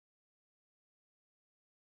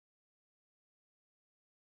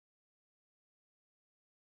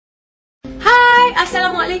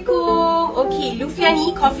Assalamualaikum. Okey, Lufia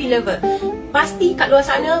ni coffee lover. Pasti kat luar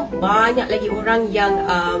sana banyak lagi orang yang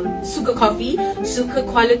suka coffee, suka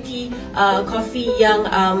quality coffee yang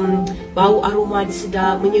bau aroma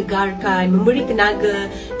sedap, menyegarkan, memberi tenaga.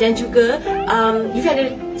 Dan juga Lufia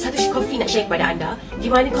ada satu coffee nak share kepada anda, di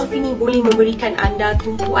mana coffee ni boleh memberikan anda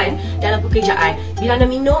tumpuan dalam pekerjaan. Bila anda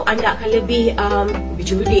minum, anda akan lebih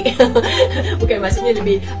cerdik. Bukan, maksudnya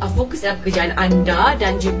lebih fokus dalam pekerjaan anda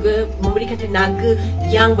dan juga memberikan tenaga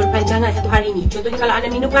yang berpanjangan satu hari ni. Contohnya kalau anda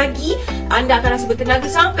minum pagi, anda akan rasa bertenaga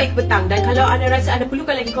sampai ke petang. Dan kalau anda rasa anda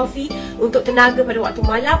perlukan lagi kopi untuk tenaga pada waktu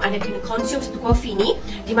malam, anda kena konsum satu kopi ni,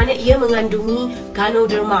 di mana ia mengandungi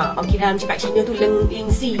ganoderma. Okey, dalam cakap Cina tu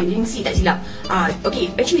lingsi tak silap. Okey,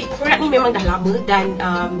 actually produk ni memang dah lama dan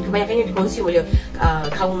kebanyakannya dikonsum oleh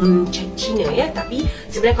kaum Cina ya. Tapi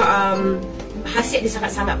sebenarnya khasiat dia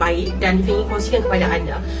sangat-sangat baik dan saya ingin kongsikan kepada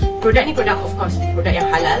anda. Produk ni produk, of course, produk yang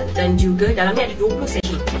halal dan juga dalamnya ada 20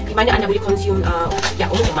 sachet di mana anda boleh konsum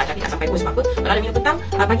umum tapi tak sampai pun sebab apa. Kalau anda minum petang,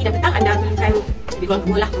 pagi dan petang, anda perlukan lebih kurang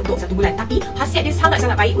 2 lah untuk 1 bulan. Tapi khasiat dia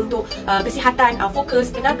sangat-sangat baik untuk kesihatan,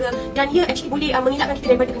 fokus, tenaga, dan ia actually boleh mengelakkan kita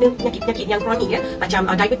daripada kena penyakit-penyakit yang kronik ya. Macam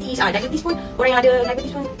diabetes. Diabetes pun, orang yang ada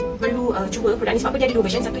diabetes pun perlu cuba produk ni sebab apa, dia ada 2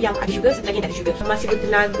 version. Satu yang ada sugar, satu lagi yang tak ada sugar. Masih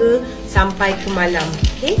bertenaga sampai ke malam.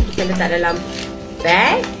 Okey, kita letak dalam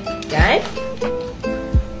bag dan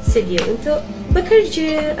sedia untuk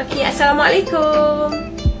bekerja. Okey,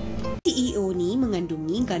 Assalamualaikum. CEO ni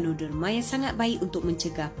mengandungi ganoderma yang sangat baik untuk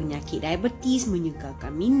mencegah penyakit diabetes,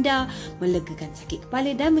 menyegarkan minda, melegakan sakit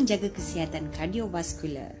kepala dan menjaga kesihatan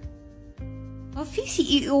kardiovaskular. Kopi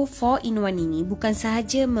CEO 4-in-1 ini bukan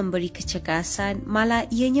sahaja memberi kecergasan, malah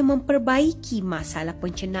ianya memperbaiki masalah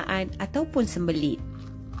pencernaan ataupun sembelit.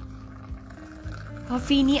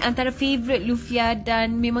 Kopi ni antara favourite Lufia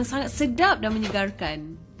dan memang sangat sedap dan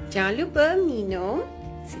menyegarkan. Jangan lupa minum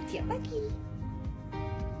setiap pagi.